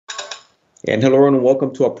And hello and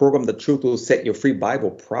welcome to our program, The Truth Will Set You Free Bible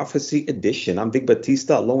Prophecy Edition. I'm Vic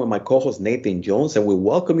Batista along with my co-host Nathan Jones, and we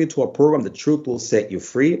welcome you to our program, The Truth Will Set You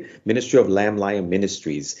Free, Ministry of Lamb Lion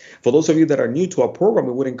Ministries. For those of you that are new to our program,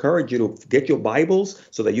 we would encourage you to get your Bibles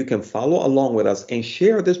so that you can follow along with us and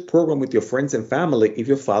share this program with your friends and family if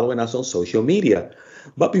you're following us on social media.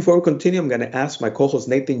 But before we continue, I'm going to ask my co-host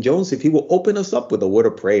Nathan Jones if he will open us up with a word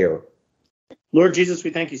of prayer. Lord Jesus,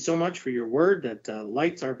 we thank you so much for your word that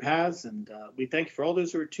lights our paths, and we thank you for all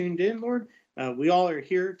those who are tuned in, Lord. We all are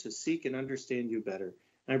here to seek and understand you better.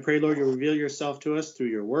 And I pray, Lord, you'll reveal yourself to us through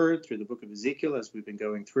your word, through the book of Ezekiel as we've been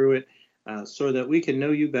going through it, so that we can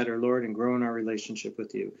know you better, Lord, and grow in our relationship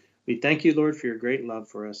with you. We thank you, Lord, for your great love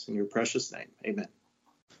for us in your precious name. Amen.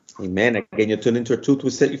 Amen. Again, you're tuned into a Truth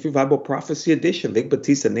Will Set You Free Bible Prophecy Edition. Vic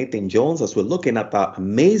Batista, Nathan Jones, as we're looking at the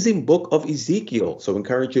amazing book of Ezekiel. So I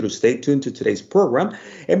encourage you to stay tuned to today's program.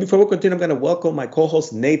 And before we continue, I'm going to welcome my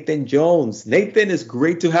co-host, Nathan Jones. Nathan, it's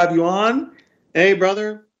great to have you on. Hey,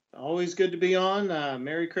 brother. Always good to be on.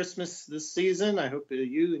 Merry Christmas this season. I hope that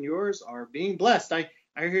you and yours are being blessed. I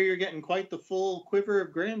hear you're getting quite the full quiver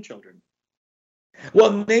of grandchildren.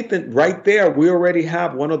 Well, Nathan, right there, we already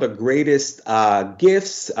have one of the greatest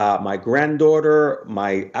gifts. My granddaughter,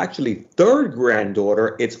 my actually third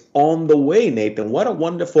granddaughter, it's on the way, Nathan. What a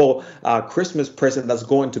wonderful Christmas present that's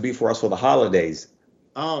going to be for us for the holidays.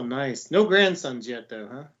 Oh, nice. No grandsons yet, though,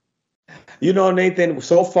 huh? You know, Nathan,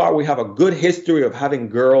 so far we have a good history of having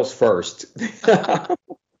girls first. Yeah,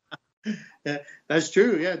 that's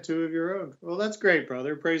true. Yeah, two of your own. Well, that's great,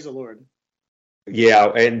 brother. Praise the Lord. Yeah,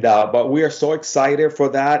 and but we are so excited for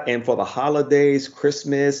that and for the holidays,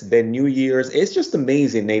 Christmas, then New Year's. It's just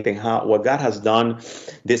amazing, Nathan, how what God has done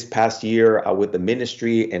this past year with the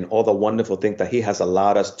ministry and all the wonderful things that He has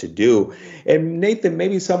allowed us to do. And Nathan,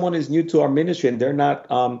 maybe someone is new to our ministry and they're not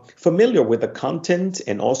familiar with the content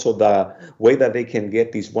and also the way that they can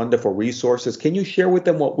get these wonderful resources. Can you share with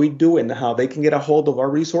them what we do and how they can get a hold of our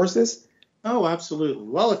resources? Oh, absolutely.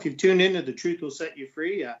 Well, if you've tuned into The Truth Will Set You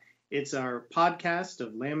Free, it's our podcast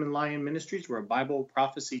of Lamb and Lion Ministries. We're a Bible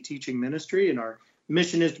prophecy teaching ministry, and our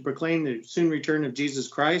mission is to proclaim the soon return of Jesus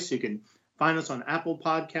Christ. You can find us on Apple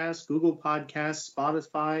Podcasts, Google Podcasts,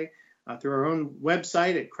 Spotify, through our own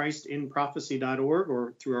website at christinprophecy.org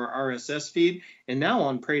or through our RSS feed, and now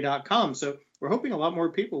on pray.com. So we're hoping a lot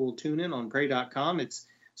more people will tune in on pray.com. It's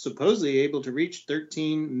supposedly able to reach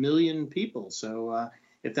 13 million people. So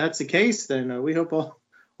if that's the case, then we hope all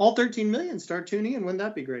 13 million start tuning in. Wouldn't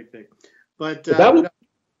that be great, Vic? But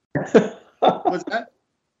what's that?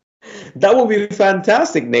 That would be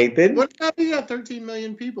fantastic, Nathan. What if you got 13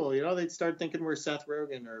 million people? You know, they'd start thinking we're Seth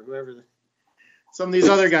Rogen or whoever, some of these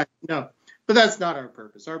other guys. No, but that's not our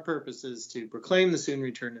purpose. Our purpose is to proclaim the soon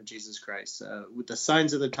return of Jesus Christ. With the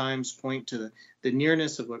signs of the times point to the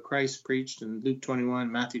nearness of what Christ preached in Luke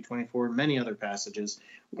 21, Matthew 24, and many other passages.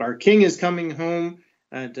 Our King is coming home.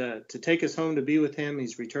 And to take us home to be with him.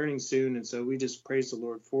 He's returning soon. And so we just praise the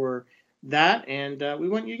Lord for that. And we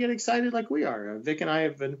want you to get excited like we are. Vic and I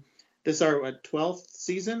have been, this is our 12th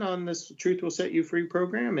season on this Truth Will Set You Free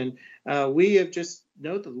program. And we have just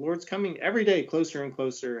know that the Lord's coming every day closer and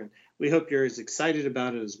closer. And we hope you're as excited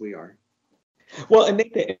about it as we are. Well,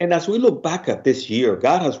 and as we look back at this year,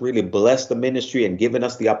 God has really blessed the ministry and given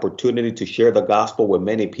us the opportunity to share the gospel with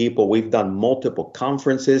many people. We've done multiple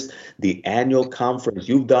conferences, the annual conference.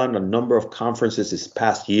 You've done a number of conferences this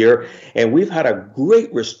past year, and we've had a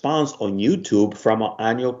great response on YouTube from our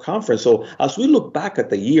annual conference. So as we look back at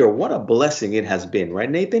the year, what a blessing it has been, right,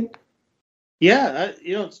 Nathan? Yeah,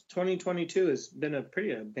 2022 has been a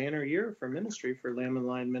banner year for ministry, for Lamb and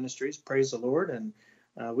Lion Ministries. Praise the Lord. And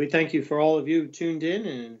we thank you for all of you who tuned in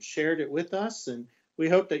and shared it with us. And we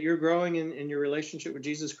hope that you're growing in your relationship with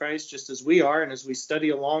Jesus Christ just as we are. And as we study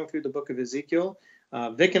along through the book of Ezekiel,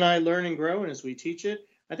 Vic and I learn and grow. And as we teach it,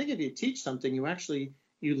 I think if you teach something,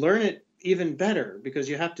 you learn it even better because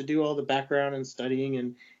you have to do all the background and studying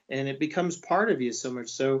and it becomes part of you so much.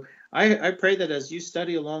 So I pray that as you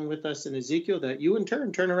study along with us in Ezekiel, that you in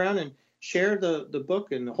turn around and share the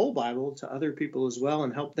book and the whole Bible to other people as well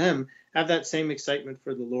and help them have that same excitement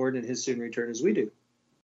for the Lord and his soon return as we do.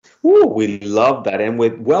 Ooh, we love that. And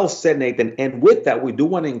well said, Nathan. And with that, we do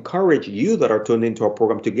want to encourage you that are tuned into our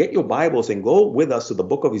program to get your Bibles and go with us to the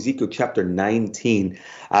book of Ezekiel, chapter 19.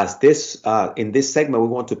 As in this segment, we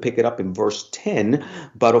want to pick it up in verse 10.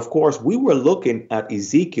 But of course, we were looking at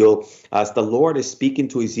Ezekiel as the Lord is speaking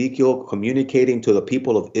to Ezekiel, communicating to the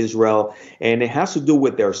people of Israel. And it has to do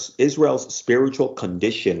with Israel's spiritual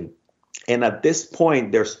condition. And at this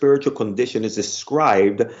point, their spiritual condition is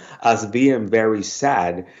described as being very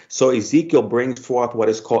sad. So Ezekiel brings forth what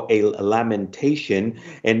is called a lamentation.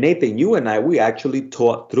 And Nathan, you and I, we actually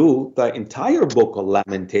taught through the entire book of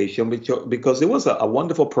Lamentation because it was a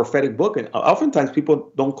wonderful prophetic book. And oftentimes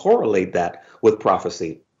people don't correlate that with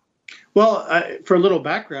prophecy. Well, for a little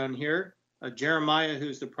background here, Jeremiah,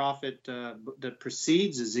 who's the prophet that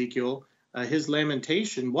precedes Ezekiel, his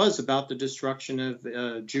lamentation was about the destruction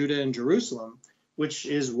of Judah and Jerusalem, which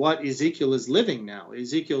is what Ezekiel is living now.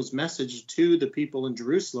 Ezekiel's message to the people in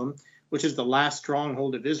Jerusalem, which is the last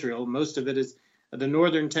stronghold of Israel. Most of it is the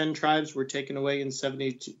northern 10 tribes were taken away in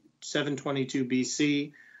 722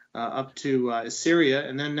 BC up to Assyria.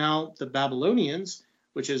 And then now the Babylonians,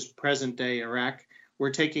 which is present day Iraq,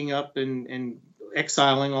 were taking up and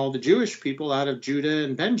exiling all the Jewish people out of Judah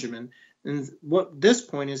and Benjamin. And what this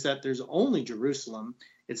point is that there's only Jerusalem.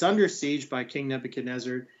 It's under siege by King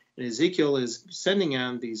Nebuchadnezzar. And Ezekiel is sending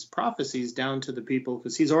out these prophecies down to the people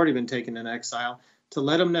because he's already been taken in exile to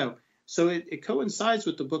let them know. So it coincides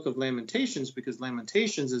with the book of Lamentations because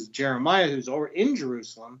Lamentations is Jeremiah who's already in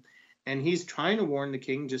Jerusalem. And he's trying to warn the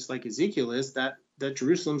king, just like Ezekiel is, that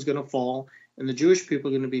Jerusalem's going to fall and the Jewish people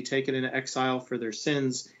are going to be taken into exile for their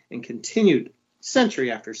sins and continued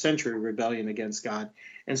century after century rebellion against God.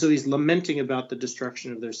 And so he's lamenting about the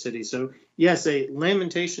destruction of their city. So yes,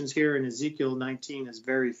 Lamentations here in Ezekiel 19 is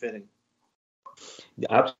very fitting.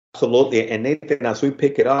 Absolutely. And Nathan, as we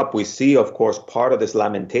pick it up, we see, of course, part of this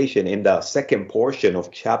lamentation in the second portion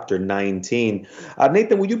of chapter 19.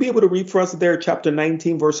 Nathan, would you be able to read for us there, chapter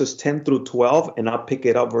 19, verses 10 through 12, and I'll pick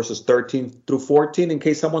it up verses 13 through 14 in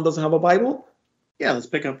case someone doesn't have a Bible? Yeah, let's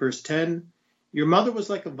pick up verse 10. Your mother was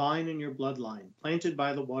like a vine in your bloodline, planted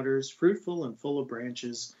by the waters, fruitful and full of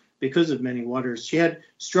branches because of many waters. She had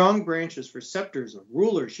strong branches for scepters, a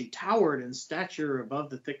ruler. She towered in stature above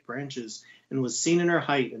the thick branches and was seen in her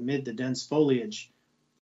height amid the dense foliage.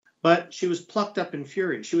 But she was plucked up in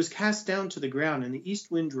fury. She was cast down to the ground, and the east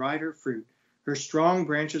wind dried her fruit. Her strong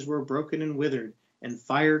branches were broken and withered, and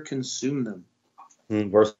fire consumed them.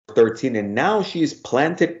 Verse 13, and now she is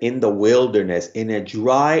planted in the wilderness, in a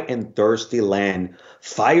dry and thirsty land.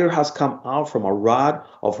 Fire has come out from a rod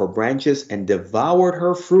of her branches and devoured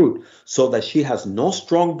her fruit, so that she has no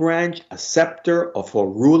strong branch, a scepter of her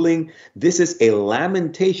ruling. This is a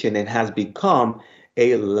lamentation and has become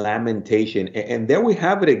a lamentation. And there we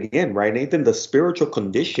have it again, right, Nathan? The spiritual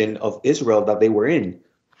condition of Israel that they were in.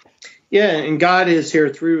 Yeah, and God is here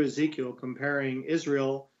through Ezekiel comparing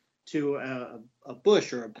Israel to a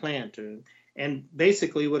bush or a plant, and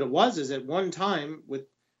basically what it was is at one time, with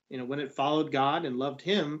when it followed God and loved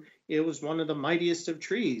Him, it was one of the mightiest of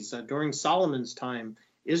trees. During Solomon's time,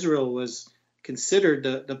 Israel was considered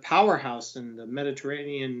the powerhouse in the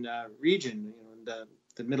Mediterranean region, in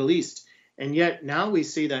the Middle East. And yet now we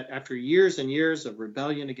see that after years and years of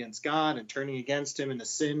rebellion against God and turning against Him into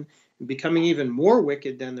sin and becoming even more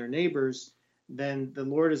wicked than their neighbors, then the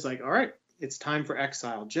Lord is like, all right, it's time for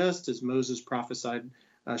exile, just as Moses prophesied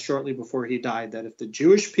shortly before he died, that if the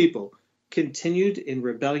Jewish people continued in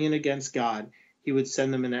rebellion against God, He would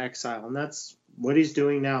send them into exile. And that's what He's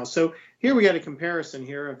doing now. So here we got a comparison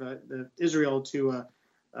here of Israel to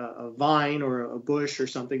a vine or a bush or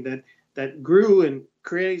something that grew and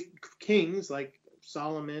created kings like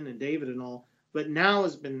Solomon and David and all, but now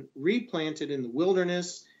has been replanted in the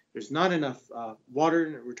wilderness. There's not enough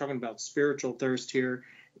water. We're talking about spiritual thirst here.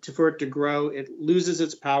 For it to grow, it loses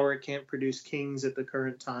its power. It can't produce kings at the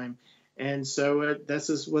current time. And so this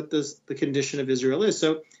is what the condition of Israel is.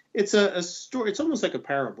 So it's a story. It's almost like a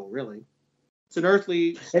parable, really. It's an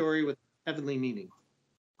earthly story with heavenly meaning.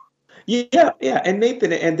 Yeah. And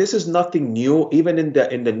Nathan, and this is nothing new. Even in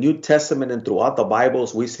the New Testament and throughout the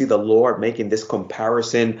Bibles, we see the Lord making this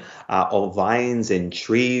comparison of vines and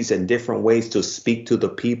trees and different ways to speak to the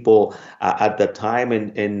people at the time.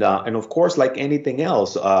 And of course, like anything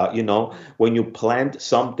else, when you plant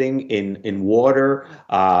something in water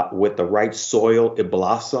with the right soil, it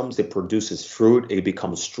blossoms, it produces fruit, it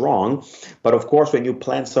becomes strong. But of course, when you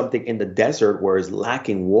plant something in the desert where it's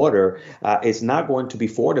lacking water, it's not going to be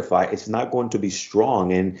fortified. It's not going to be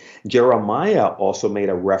strong. And Jeremiah also made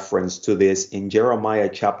a reference to this in Jeremiah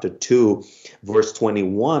chapter 2, verse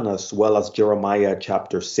 21, as well as Jeremiah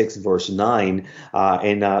chapter 6, verse 9.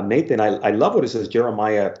 Nathan, I love what it says,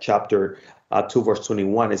 Jeremiah chapter 2, verse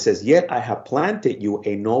 21. It says, yet I have planted you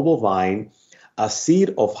a noble vine, a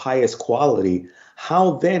seed of highest quality.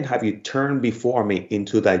 How then have you turned before me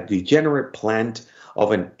into the degenerate plant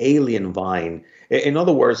of an alien vine? In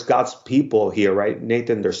other words, God's people here, right,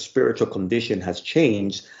 Nathan, their spiritual condition has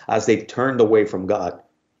changed as they've turned away from God.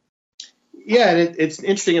 Yeah, and it's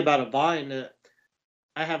interesting about a vine.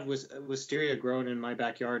 I have wisteria growing in my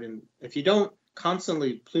backyard, and if you don't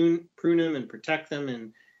constantly prune them and protect them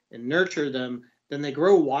and nurture them, then they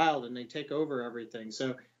grow wild and they take over everything.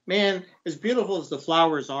 So, man, as beautiful as the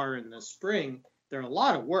flowers are in the spring, they're a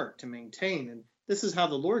lot of work to maintain. And this is how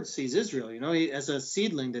the Lord sees Israel. As a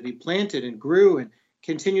seedling that He planted and grew and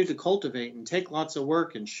continued to cultivate and take lots of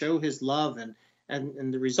work and show His love.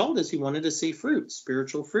 And the result is He wanted to see fruit,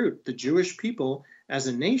 spiritual fruit. The Jewish people as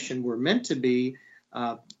a nation were meant to be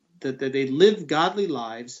that they lived godly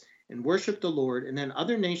lives and worshiped the Lord, and then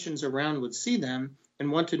other nations around would see them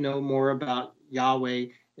and want to know more about Yahweh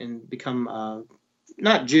and become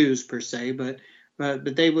not Jews per se, but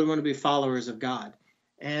they would want to be followers of God.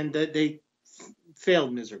 And that they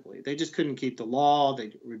failed miserably. They just couldn't keep the law.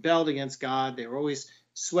 They rebelled against God. They were always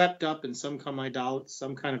swept up in some kind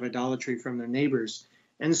of idolatry from their neighbors.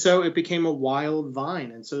 And so it became a wild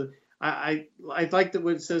vine. And so I like that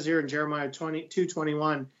what it says here in Jeremiah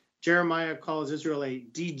 2:21. Jeremiah calls Israel a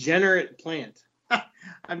degenerate plant.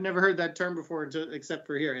 I've never heard that term before except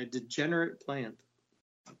for here, a degenerate plant.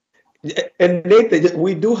 And Nathan,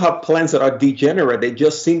 we do have plants that are degenerate. They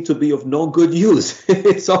just seem to be of no good use.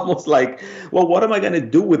 It's almost like, well, what am I going to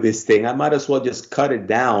do with this thing? I might as well just cut it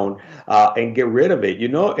down and get rid of it,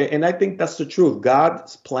 And I think that's the truth.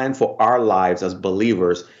 God's plan for our lives as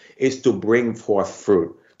believers is to bring forth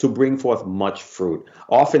fruit, to bring forth much fruit.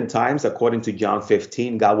 Oftentimes, according to John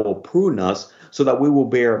 15, God will prune us so that we will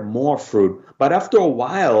bear more fruit. But after a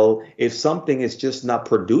while, if something is just not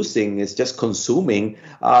producing, it's just consuming,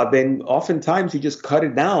 then oftentimes you just cut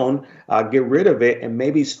it down, get rid of it, and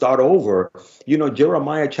maybe start over.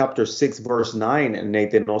 Jeremiah chapter 6, verse 9, and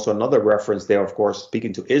Nathan, also another reference there, of course,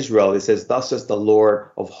 speaking to Israel, it says, "Thus says the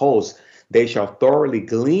Lord of hosts, they shall thoroughly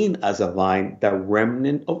glean as a vine the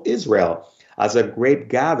remnant of Israel. As a grape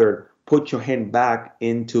gathered, put your hand back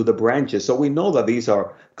into the branches." So we know that these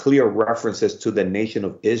are clear references to the nation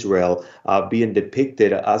of Israel being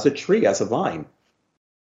depicted as a tree, as a vine.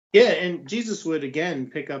 Yeah, and Jesus would again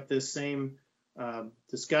pick up this same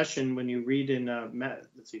discussion when you read in,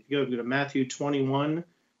 if you go to Matthew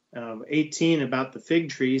 21:18 about the fig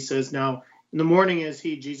tree. He says, "Now in the morning as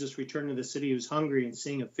Jesus returned to the city, he was hungry, and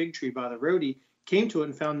seeing a fig tree by the road, he came to it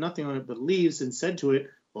and found nothing on it but leaves, and said to it,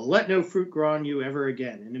 'Well, let no fruit grow on you ever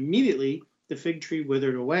again.' And immediately the fig tree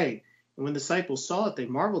withered away. And when the disciples saw it, they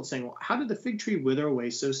marveled, saying, 'Well, how did the fig tree wither away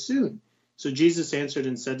so soon?' So Jesus answered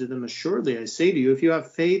and said to them, 'Assuredly, I say to you, if you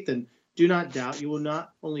have faith and do not doubt, you will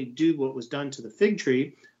not only do what was done to the fig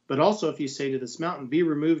tree, but also if you say to this mountain, be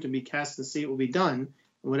removed and be cast in the sea, it will be done.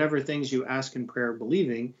 And whatever things you ask in prayer,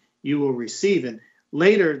 believing, you will receive.'" And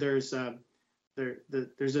later there's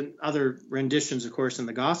other renditions, of course, in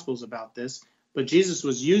the Gospels about this. But Jesus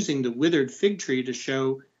was using the withered fig tree to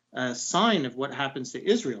show a sign of what happens to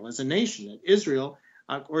Israel as a nation. That Israel,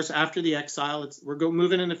 of course, after the exile, we're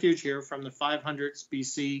moving in the future here from the 500s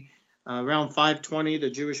BC. Around 520, the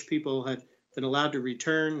Jewish people had been allowed to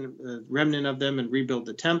return, the remnant of them, and rebuild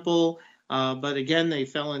the temple. But again, they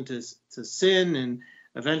fell into sin, and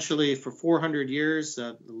eventually for 400 years,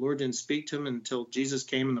 the Lord didn't speak to them until Jesus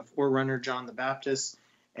came and the forerunner, John the Baptist.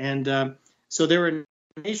 And so they were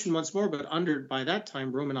a nation once more, but under, by that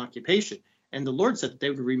time, Roman occupation. And the Lord said that they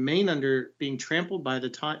would remain under being trampled by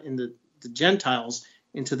the Gentiles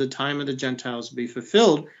into the time of the Gentiles to be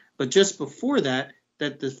fulfilled. But just before that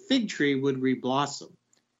the fig tree would reblossom.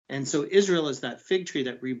 And so Israel is that fig tree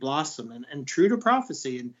that reblossomed. And true to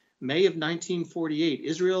prophecy, in May of 1948,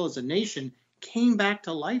 Israel as a nation came back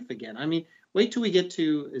to life again. I mean, wait till we get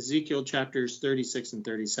to Ezekiel chapters 36 and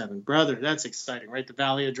 37. Brother, that's exciting, right? The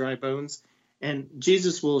Valley of Dry Bones. And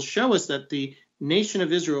Jesus will show us that the nation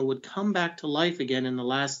of Israel would come back to life again in the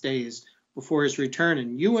last days before his return.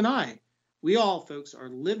 And you and I, we all, folks, are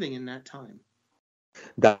living in that time.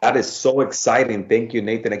 That is so exciting. Thank you,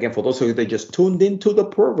 Nathan. Again, for those of you that just tuned into the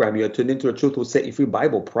program, you're tuned into the Truth Will Set You Free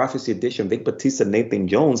Bible Prophecy Edition. Vic Batista, Nathan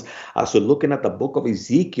Jones. So looking at the book of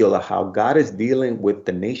Ezekiel, how God is dealing with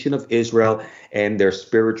the nation of Israel and their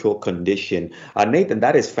spiritual condition. Nathan,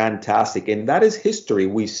 that is fantastic. And that is history.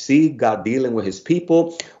 We see God dealing with his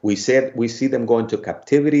people. We see them going to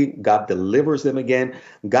captivity. God delivers them again.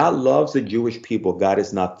 God loves the Jewish people. God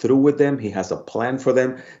is not through with them. He has a plan for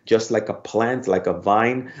them, just like a plant, like a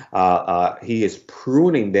vine. He is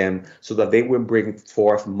pruning them so that they will bring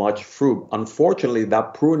forth much fruit. Unfortunately,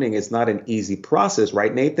 that pruning is not an easy process,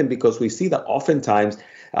 right, Nathan? Because we see that oftentimes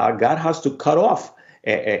God has to cut off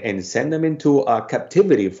and send them into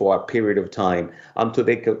captivity for a period of time until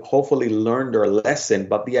they could hopefully learn their lesson.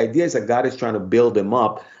 But the idea is that God is trying to build them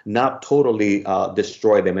up, not totally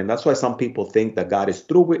destroy them. And that's why some people think that God is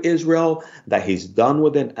through with Israel, that he's done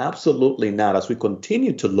with them. Absolutely not. As we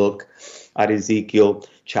continue to look at Ezekiel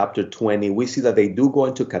chapter 20, we see that they do go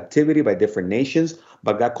into captivity by different nations,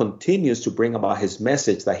 but God continues to bring about his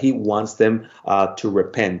message that he wants them to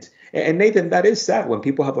repent. And Nathan, that is sad when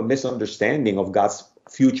people have a misunderstanding of God's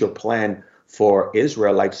future plan for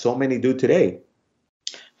Israel, like so many do today.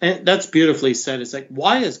 And that's beautifully said. It's like,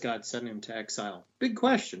 why is God sending him to exile? Big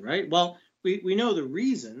question, right? Well, we know the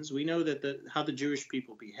reasons. We know that how the Jewish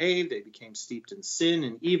people behaved. They became steeped in sin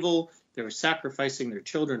and evil. They were sacrificing their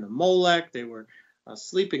children to Molech. They were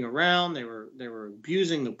sleeping around. They were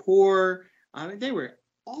abusing the poor. I mean, they were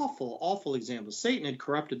awful, awful examples. Satan had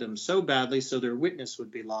corrupted them so badly, so their witness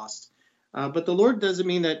would be lost. But the Lord doesn't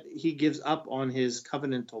mean that he gives up on his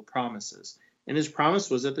covenantal promises. And his promise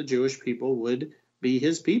was that the Jewish people would be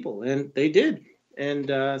his people, and they did.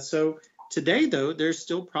 And so today, though, there's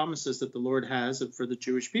still promises that the Lord has for the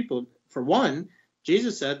Jewish people. For one,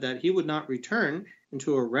 Jesus said that he would not return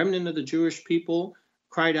until a remnant of the Jewish people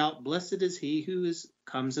cried out, "Blessed is he who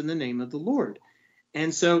comes in the name of the Lord."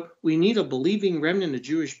 And so we need a believing remnant of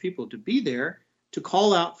Jewish people to be there to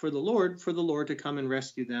call out for the Lord to come and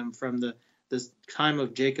rescue them from this time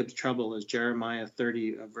of Jacob's trouble, as Jeremiah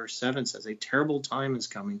 30 verse 7 says. A terrible time is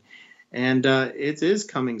coming, and it is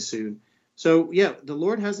coming soon. So, yeah, the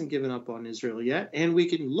Lord hasn't given up on Israel yet, and we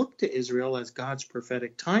can look to Israel as God's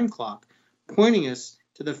prophetic time clock, pointing us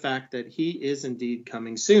to the fact that he is indeed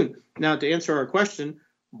coming soon. Now, to answer our question,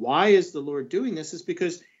 why is the Lord doing this? Is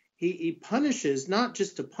because he punishes not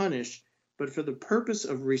just to punish, but for the purpose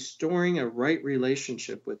of restoring a right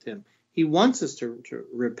relationship with him. He wants us to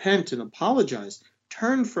repent and apologize,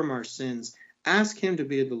 turn from our sins, ask him to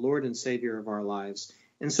be the Lord and Savior of our lives.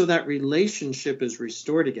 And so that relationship is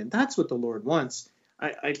restored again. That's what the Lord wants.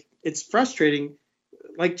 It's frustrating.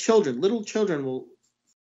 Like children, little children will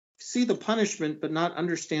see the punishment but not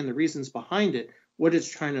understand the reasons behind it, what it's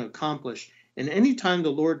trying to accomplish. And anytime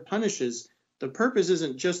the Lord punishes, the purpose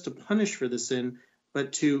isn't just to punish for the sin,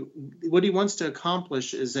 but what he wants to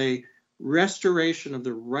accomplish is a restoration of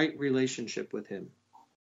the right relationship with him.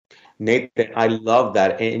 Nathan, I love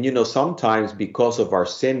that. And sometimes because of our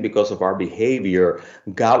sin, because of our behavior,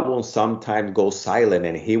 God will sometimes go silent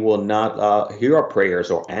and he will not hear our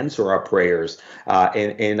prayers or answer our prayers.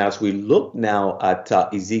 And as we look now at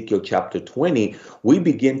Ezekiel chapter 20, we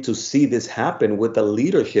begin to see this happen with the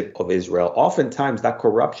leadership of Israel. Oftentimes that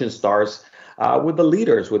corruption starts with the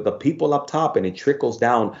leaders, with the people up top, and it trickles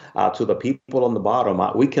down to the people on the bottom.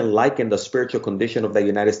 We can liken the spiritual condition of the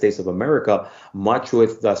United States of America much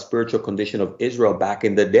with the spiritual condition of Israel back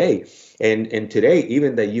in the day. And today,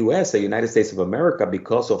 even the U.S., the United States of America,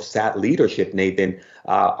 because of sad leadership, Nathan,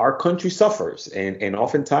 our country suffers. And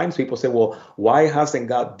oftentimes people say, well, why hasn't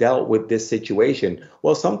God dealt with this situation?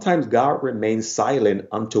 Well, sometimes God remains silent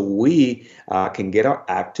until we can get our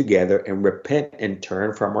act together and repent and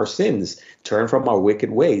turn from our sins, turn from our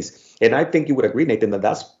wicked ways. And I think you would agree, Nathan, that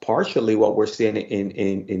that's partially what we're seeing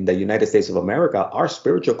in the United States of America. Our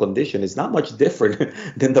spiritual condition is not much different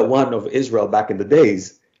than the one of Israel back in the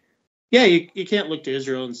days. Yeah, you can't look to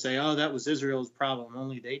Israel and say, oh, that was Israel's problem,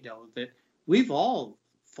 only they dealt with it. We've all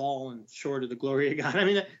fallen short of the glory of God. I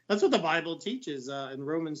mean, that's what the Bible teaches in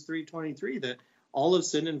Romans 3:23, that all have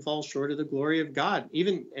sinned and fall short of the glory of God,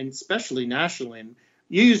 even and especially nationally. And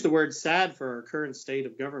you use the word sad for our current state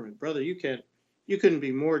of government. Brother, you couldn't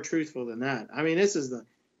be more truthful than that. I mean,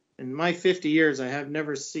 in my 50 years, I have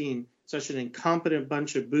never seen such an incompetent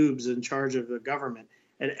bunch of boobs in charge of the government.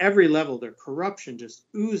 At every level, their corruption just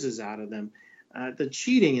oozes out of them. The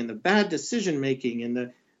cheating and the bad decision making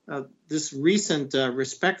and this recent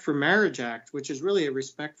Respect for Marriage Act, which is really a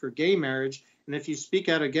respect for gay marriage. And if you speak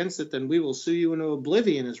out against it, then we will sue you into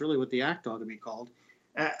oblivion is really what the act ought to be called.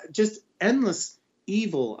 Just endless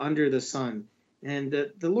evil under the sun. And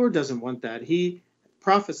the Lord doesn't want that. He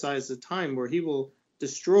prophesies a time where he will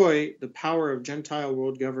destroy the power of Gentile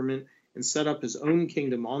world government and set up his own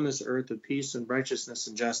kingdom on this earth of peace and righteousness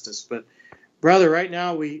and justice. But brother, right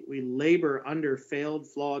now we labor under failed,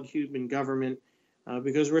 flawed human government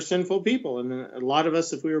because we're sinful people. And a lot of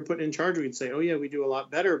us, if we were put in charge, we'd say, oh yeah, we do a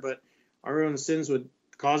lot better, but our own sins would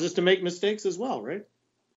cause us to make mistakes as well, right?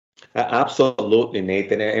 Absolutely,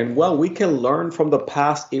 Nathan. And well, we can learn from the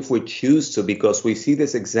past if we choose to, because we see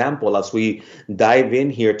this example as we dive in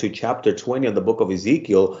here to chapter 20 of the book of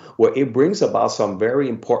Ezekiel, where it brings about some very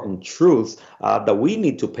important truths that we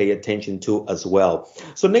need to pay attention to as well.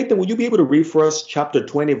 So, Nathan, would you be able to read for us chapter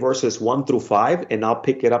 20, verses 1 through 5? And I'll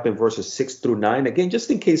pick it up in verses 6 through 9. Again, just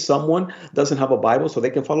in case someone doesn't have a Bible so they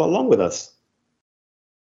can follow along with us.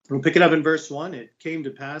 We'll pick it up in verse 1. It came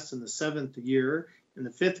to pass in the 7th year, in the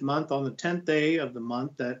 5th month, on the 10th day of the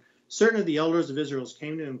month, that certain of the elders of Israel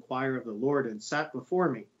came to inquire of the Lord and sat before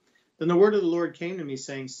me. Then the word of the Lord came to me,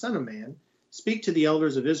 saying, Son of man, speak to the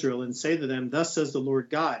elders of Israel and say to them, Thus says the Lord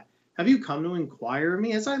God, Have you come to inquire of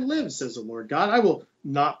me? As I live, says the Lord God, I will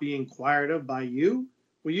not be inquired of by you.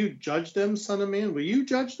 Will you judge them, son of man? Will you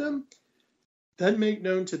judge them? Then make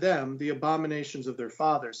known to them the abominations of their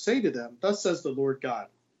fathers. Say to them, Thus says the Lord God,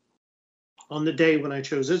 on the day when I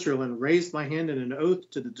chose Israel and raised my hand in an oath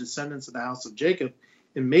to the descendants of the house of Jacob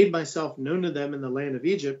and made myself known to them in the land of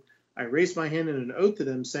Egypt, I raised my hand in an oath to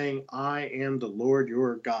them, saying, I am the Lord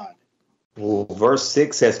your God. Verse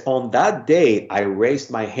 6 says, On that day I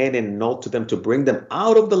raised my hand in an oath to them to bring them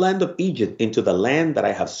out of the land of Egypt into the land that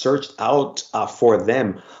I have searched out for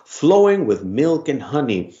them, flowing with milk and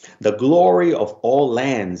honey, the glory of all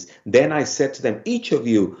lands. Then I said to them, each of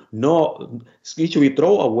you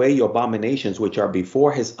throw away your abominations which are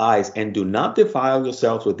before his eyes, and do not defile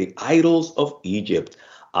yourselves with the idols of Egypt.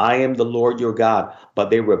 I am the Lord your God. But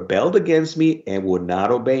they rebelled against me and would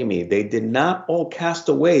not obey me. They did not all cast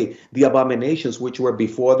away the abominations which were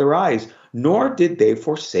before their eyes, nor did they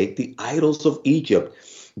forsake the idols of Egypt.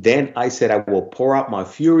 Then I said, I will pour out my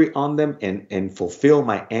fury on them and fulfill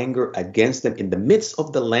my anger against them in the midst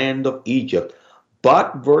of the land of Egypt.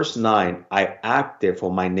 But verse 9, I acted for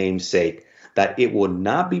my name's sake, that it would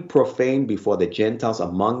not be profaned before the Gentiles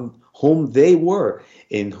among whom they were,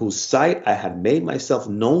 in whose sight I had made myself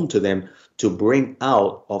known to them, to bring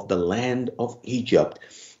out of the land of Egypt.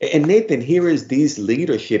 And Nathan, here is these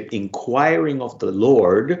leadership inquiring of the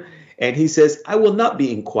Lord, and he says, I will not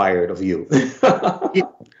be inquired of you.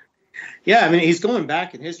 Yeah, I mean, he's going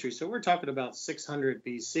back in history. So we're talking about 600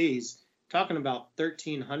 BCs, talking about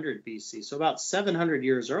 1300 BC. So about 700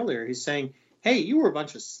 years earlier, he's saying, hey, you were a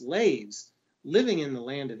bunch of slaves living in the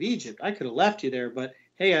land of Egypt. I could have left you there, but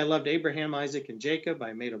hey, I loved Abraham, Isaac, and Jacob.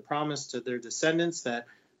 I made a promise to their descendants that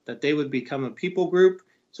they would become a people group.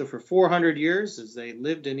 So for 400 years, as they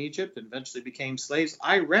lived in Egypt and eventually became slaves,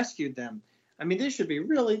 I rescued them. I mean, they should be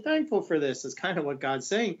really thankful for this, is kind of what God's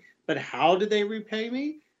saying. But how did they repay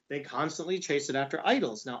me? They constantly chased it after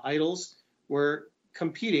idols. Now, idols were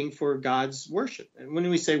competing for God's worship. And when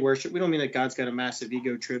we say worship, we don't mean that God's got a massive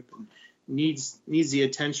ego trip and needs the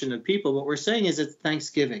attention of people. What we're saying is it's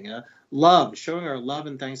thanksgiving, love, showing our love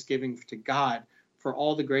and thanksgiving to God for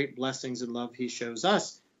all the great blessings and love he shows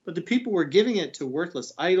us. But the people were giving it to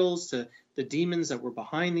worthless idols, to the demons that were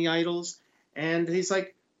behind the idols. And he's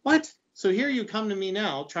like, what? So here you come to me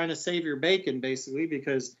now trying to save your bacon, basically,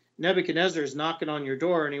 because Nebuchadnezzar is knocking on your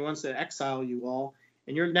door and he wants to exile you all.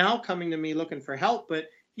 And you're now coming to me looking for help, but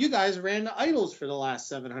you guys ran to idols for the last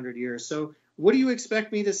 700 years. So what do you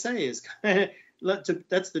expect me to say? Is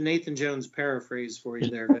that's the Nathan Jones paraphrase for you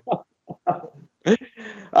there.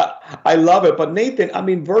 I love it. But Nathan, I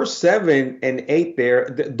mean, verse 7 and 8 there,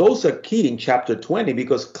 those are key in chapter 20,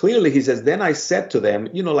 because clearly he says, Then I said to them,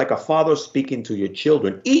 like a father speaking to your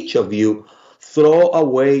children, each of you throw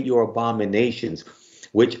away your abominations,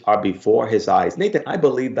 which are before his eyes. Nathan, I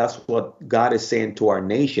believe that's what God is saying to our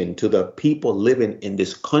nation, to the people living in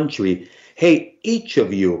this country. Hey, each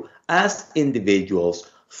of you, as individuals,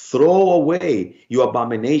 throw away your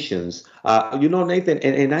abominations. Nathan,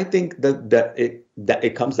 and I think that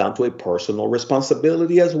it comes down to a personal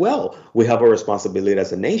responsibility as well. We have a responsibility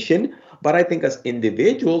as a nation, but I think as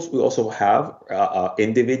individuals, we also have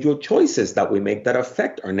individual choices that we make that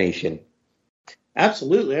affect our nation.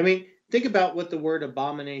 Absolutely. I mean, think about what the word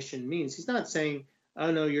abomination means. He's not saying, oh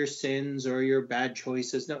no, your sins or your bad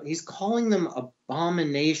choices. No, he's calling them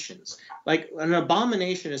abominations. Like an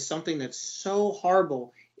abomination is something that's so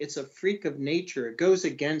horrible. It's a freak of nature. It goes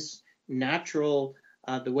against natural,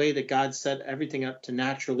 the way that God set everything up to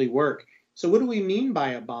naturally work. So what do we mean by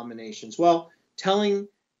abominations? Well, telling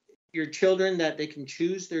your children that they can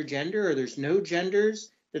choose their gender or there's no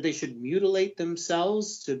genders, that they should mutilate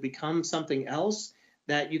themselves to become something else,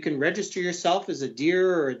 that you can register yourself as a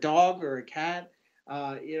deer or a dog or a cat,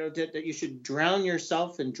 that you should drown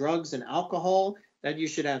yourself in drugs and alcohol, that you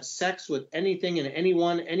should have sex with anything and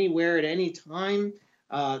anyone, anywhere, at any time,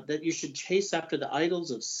 that you should chase after the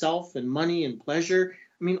idols of self and money and pleasure.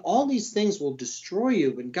 I mean, all these things will destroy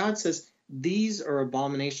you. And God says, these are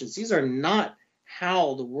abominations. These are not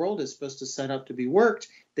how the world is supposed to set up to be worked.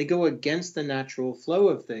 They go against the natural flow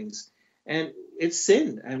of things. And it's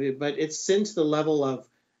sin. I mean, but it's sin to the level of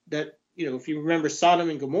that, if you remember Sodom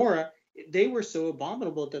and Gomorrah, they were so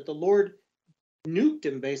abominable that the Lord nuked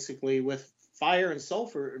them basically with fire and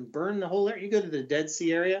sulfur and burned the whole area. You go to the Dead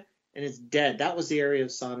Sea area and it's dead. That was the area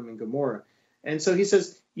of Sodom and Gomorrah. And so he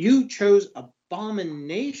says, you chose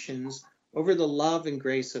abominations over the love and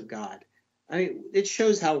grace of God. I mean, it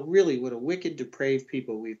shows how really what a wicked, depraved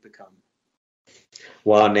people we've become.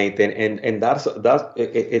 Well, Nathan, and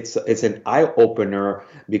it's an eye opener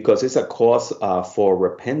because it's a cause for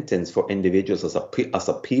repentance for individuals as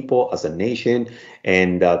a people, as a nation.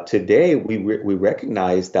 And today we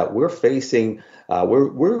recognize that we're facing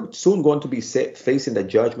we're soon going to be facing the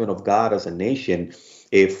judgment of God as a nation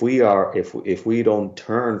if we don't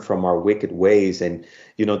turn from our wicked ways. And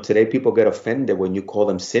today people get offended when you call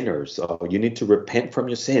them sinners. You need to repent from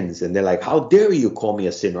your sins, and they're like, "How dare you call me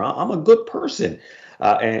a sinner? I'm a good person."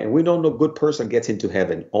 And we know no good person gets into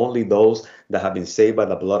heaven, only those that have been saved by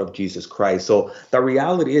the blood of Jesus Christ. So the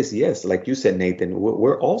reality is, yes, like you said, Nathan,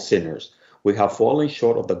 we're all sinners. We have fallen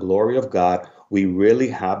short of the glory of God. We really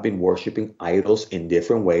have been worshiping idols in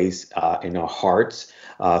different ways in our hearts.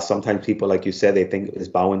 Sometimes people, like you said, they think it's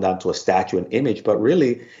bowing down to a statue and image, but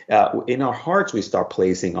really in our hearts, we start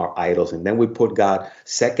placing our idols, and then we put God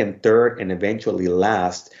second, third, and eventually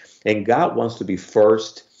last. And God wants to be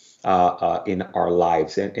first in our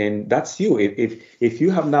lives. And that's you. If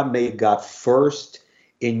you have not made God first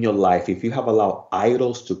in your life, if you have allowed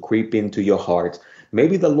idols to creep into your heart,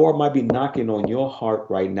 maybe the Lord might be knocking on your heart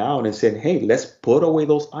right now and saying, hey, let's put away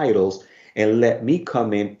those idols and let me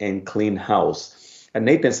come in and clean house. And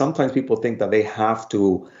Nathan, sometimes people think that they have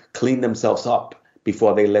to clean themselves up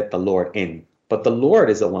before they let the Lord in. But the Lord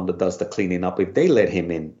is the one that does the cleaning up if they let him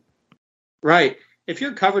in. Right. If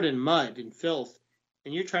you're covered in mud and filth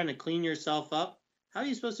and you're trying to clean yourself up, how are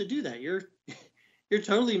you supposed to do that? You're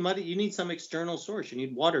totally muddy. You need some external source. You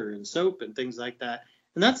need water and soap and things like that.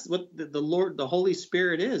 And that's what the Lord, the Holy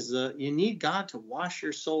Spirit is. You need God to wash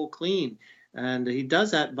your soul clean. And he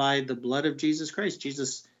does that by the blood of Jesus Christ.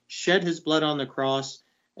 Jesus shed his blood on the cross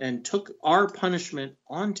and took our punishment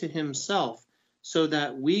onto himself so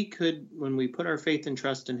that we could, when we put our faith and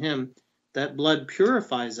trust in him, that blood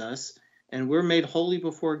purifies us and we're made holy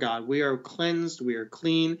before God. We are cleansed, we are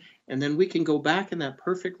clean, and then we can go back in that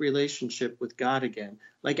perfect relationship with God again,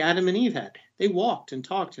 like Adam and Eve had. They walked and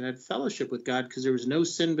talked and had fellowship with God because there was no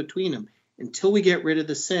sin between them. Until we get rid of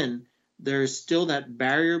the sin, there's still that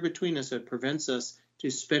barrier between us that prevents us to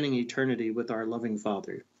spending eternity with our loving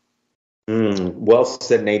Father. Well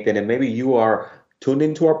said, Nathan. And maybe you are tuned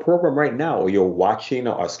into our program right now, or you're watching,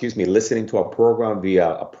 or listening to our program via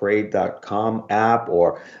a pray.com app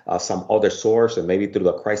or some other source, or maybe through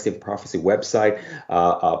the Christ in Prophecy website,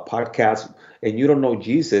 podcast, and you don't know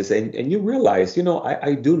Jesus, and you realize,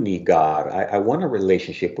 I do need God. I want a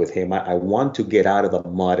relationship with him. I want to get out of the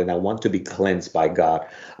mud, and I want to be cleansed by God.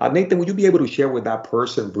 Nathan, would you be able to share with that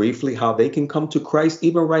person briefly how they can come to Christ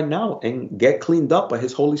even right now and get cleaned up by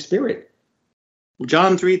his Holy Spirit?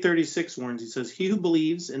 John 3:36 warns, he says, he who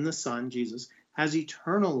believes in the Son, Jesus, has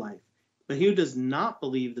eternal life, but he who does not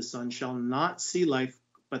believe the Son shall not see life,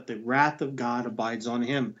 but the wrath of God abides on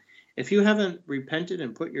him. If you haven't repented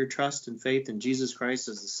and put your trust and faith in Jesus Christ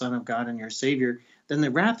as the Son of God and your Savior, then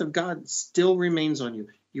the wrath of God still remains on you.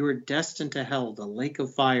 You are destined to hell, the lake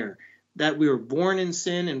of fire, that we were born in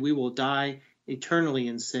sin and we will die eternally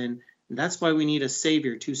in sin. And that's why we need a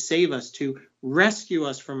Savior to save us, to rescue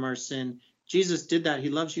us from our sin. Jesus did that. He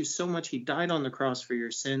loves you so much. He died on the cross for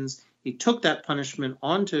your sins. He took that punishment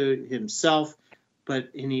onto himself,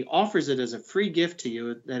 and he offers it as a free gift to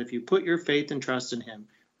you that if you put your faith and trust in him,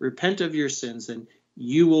 repent of your sins, then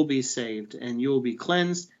you will be saved and you will be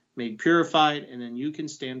cleansed, made purified, and then you can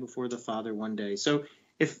stand before the Father one day. So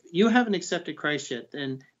if you haven't accepted Christ yet,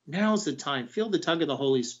 then now's the time. Feel the tug of the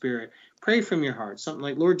Holy Spirit. Pray from your heart. Something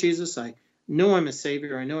like, Lord Jesus, I know I'm a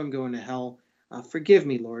Savior. I know I'm going to hell. Forgive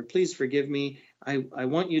me, Lord. Please forgive me. I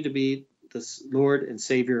want you to be the Lord and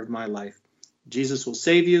Savior of my life. Jesus will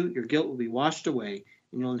save you. Your guilt will be washed away,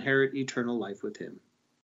 and you'll inherit eternal life with him.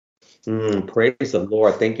 Praise the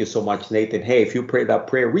Lord. Thank you so much, Nathan. Hey, if you prayed that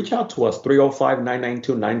prayer, reach out to us,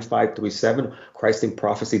 305-992-9537,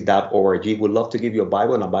 christinprophecy.org. We'd love to give you a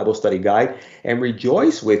Bible and a Bible study guide and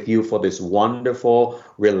rejoice with you for this wonderful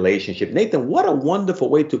relationship. Nathan, what a wonderful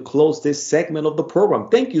way to close this segment of the program.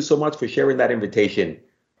 Thank you so much for sharing that invitation.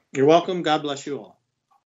 You're welcome. God bless you all.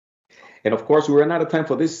 And of course, we ran out of time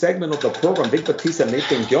for this segment of the program. Vic Batista and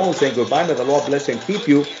Nathan Jones saying goodbye. May the Lord bless and keep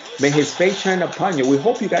you. May his face shine upon you. We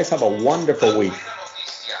hope you guys have a wonderful week.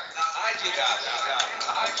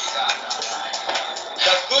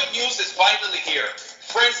 The good news is finally here.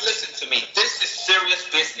 Friends, listen to me. This is serious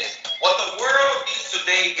business. What the world needs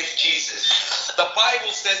today is Jesus. The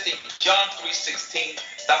Bible says in John 3:16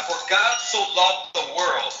 that for God so loved the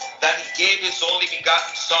world that he gave his only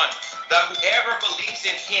begotten Son, that whoever believes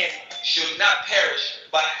in him should not perish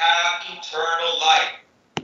but have eternal life.